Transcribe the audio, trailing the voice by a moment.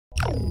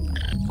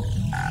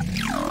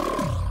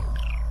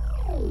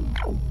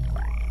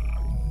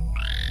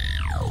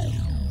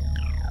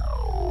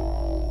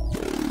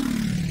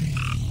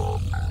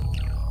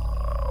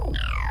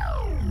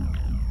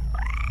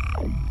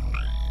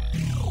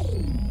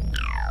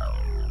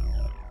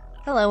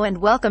Hello and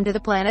welcome to the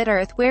planet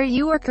Earth where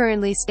you are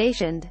currently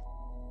stationed.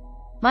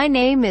 My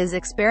name is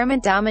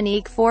Experiment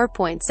Dominque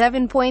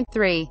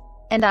 4.7.3,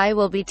 and I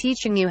will be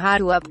teaching you how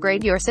to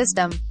upgrade your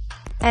system.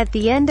 At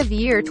the end of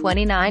year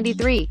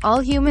 2093,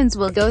 all humans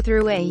will go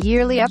through a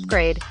yearly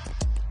upgrade.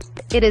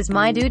 It is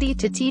my duty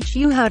to teach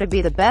you how to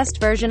be the best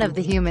version of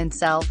the human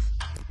self.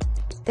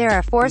 There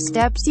are 4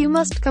 steps you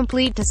must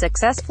complete to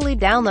successfully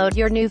download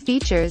your new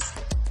features.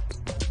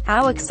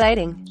 How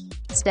exciting!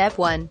 Step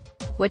 1.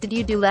 What did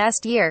you do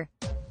last year?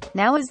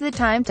 Now is the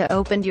time to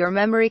open your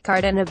memory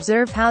card and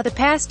observe how the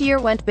past year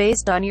went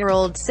based on your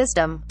old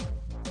system.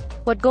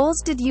 What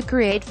goals did you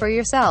create for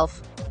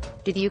yourself?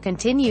 Did you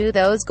continue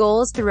those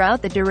goals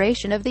throughout the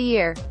duration of the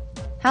year?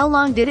 How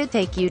long did it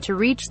take you to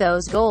reach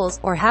those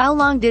goals, or how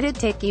long did it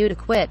take you to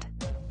quit?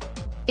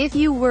 If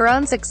you were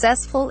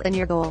unsuccessful in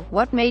your goal,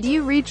 what made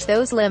you reach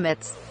those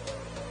limits?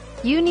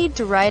 You need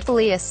to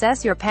rightfully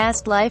assess your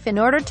past life in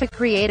order to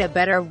create a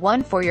better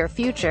one for your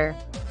future.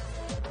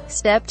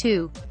 Step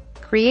 2.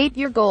 Create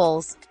your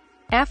goals.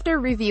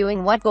 After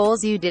reviewing what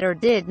goals you did or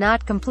did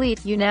not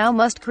complete, you now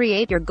must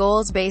create your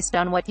goals based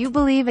on what you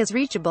believe is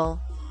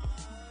reachable.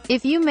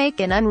 If you make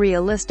an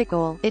unrealistic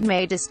goal, it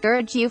may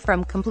discourage you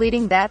from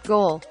completing that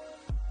goal.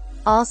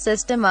 All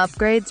system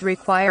upgrades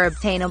require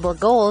obtainable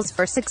goals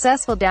for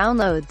successful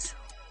downloads.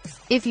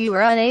 If you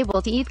are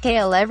unable to eat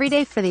kale every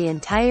day for the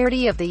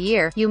entirety of the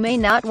year, you may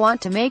not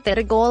want to make that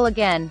a goal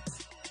again.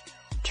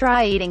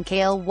 Try eating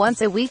kale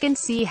once a week and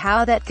see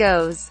how that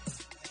goes.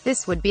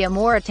 This would be a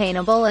more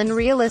attainable and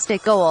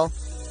realistic goal.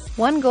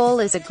 One goal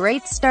is a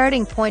great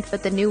starting point,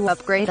 but the new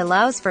upgrade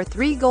allows for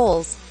 3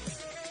 goals.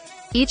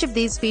 Each of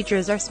these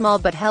features are small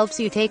but helps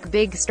you take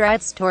big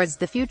strides towards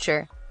the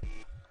future.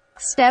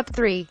 Step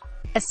 3.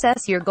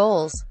 Assess your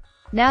goals.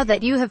 Now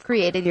that you have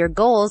created your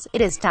goals, it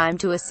is time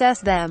to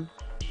assess them.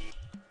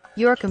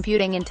 Your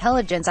computing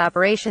intelligence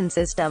operation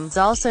systems,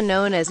 also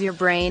known as your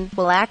brain,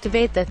 will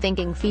activate the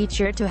thinking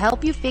feature to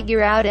help you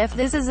figure out if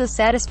this is a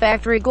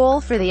satisfactory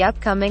goal for the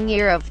upcoming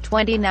year of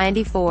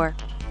 2094.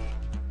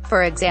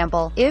 For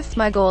example, if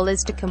my goal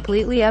is to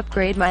completely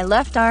upgrade my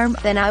left arm,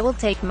 then I will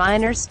take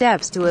minor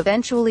steps to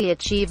eventually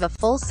achieve a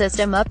full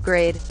system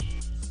upgrade.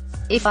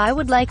 If I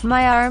would like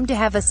my arm to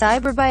have a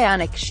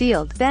cyberbionic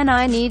shield, then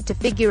I need to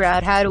figure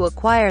out how to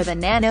acquire the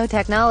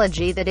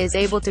nanotechnology that is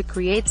able to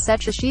create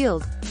such a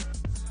shield.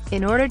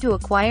 In order to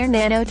acquire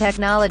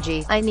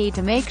nanotechnology, I need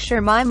to make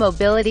sure my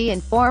mobility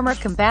and form are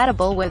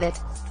compatible with it.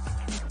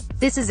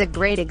 This is a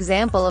great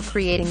example of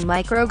creating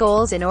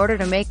micro-goals in order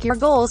to make your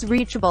goals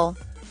reachable.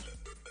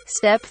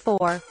 Step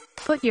 4.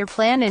 Put your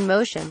plan in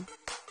motion.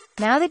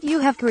 Now that you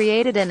have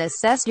created and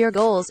assessed your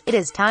goals, it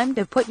is time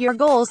to put your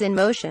goals in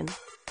motion.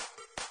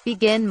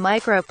 Begin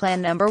microplan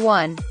number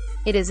 1.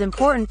 It is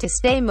important to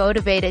stay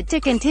motivated to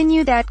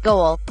continue that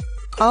goal.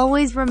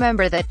 Always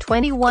remember that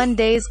 21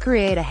 days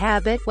create a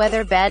habit,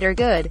 whether bad or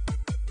good.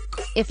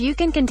 If you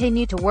can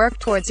continue to work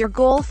towards your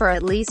goal for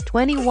at least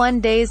 21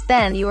 days,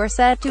 then you are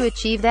set to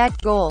achieve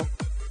that goal.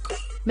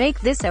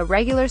 Make this a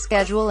regular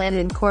schedule and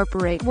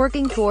incorporate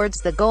working towards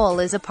the goal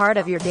as a part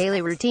of your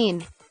daily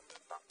routine.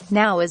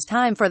 Now is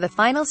time for the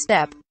final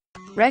step.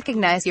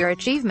 Recognize your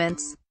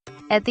achievements.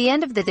 At the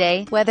end of the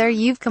day, whether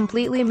you've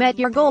completely met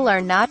your goal or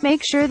not,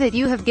 make sure that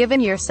you have given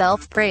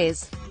yourself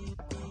praise.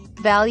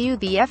 Value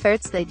the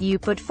efforts that you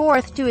put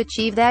forth to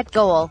achieve that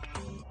goal.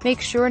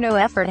 Make sure no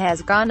effort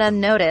has gone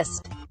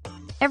unnoticed.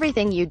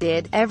 Everything you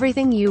did,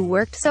 everything you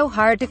worked so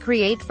hard to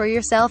create for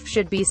yourself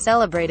should be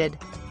celebrated.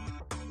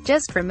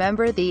 Just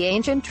remember the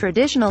ancient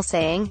traditional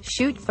saying,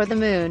 shoot for the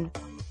moon.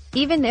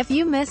 Even if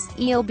you miss,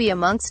 you'll be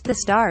amongst the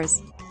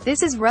stars.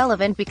 This is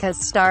relevant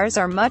because stars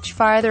are much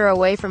farther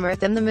away from Earth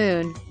than the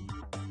moon.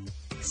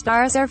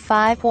 Stars are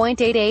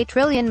 5.88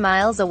 trillion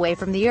miles away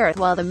from the Earth,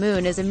 while the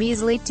Moon is a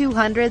measly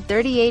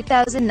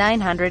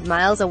 238,900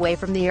 miles away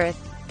from the Earth.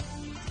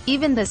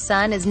 Even the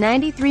Sun is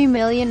 93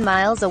 million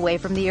miles away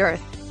from the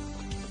Earth.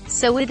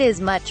 So it is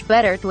much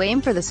better to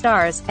aim for the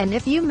stars, and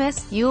if you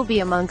miss, you'll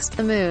be amongst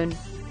the Moon.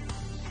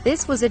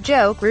 This was a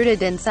joke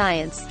rooted in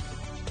science.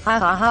 Ha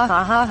ha ha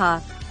ha ha ha.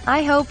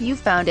 I hope you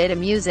found it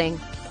amusing.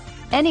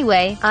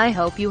 Anyway, I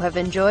hope you have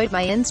enjoyed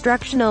my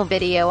instructional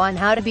video on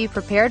how to be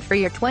prepared for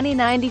your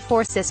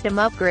 2094 system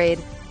upgrade.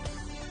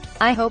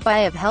 I hope I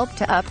have helped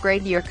to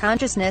upgrade your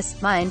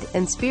consciousness, mind,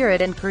 and spirit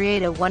and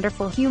create a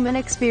wonderful human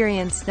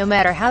experience, no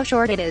matter how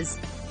short it is.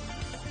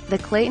 The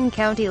Clayton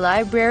County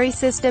Library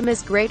System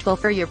is grateful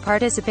for your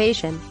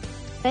participation.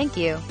 Thank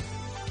you.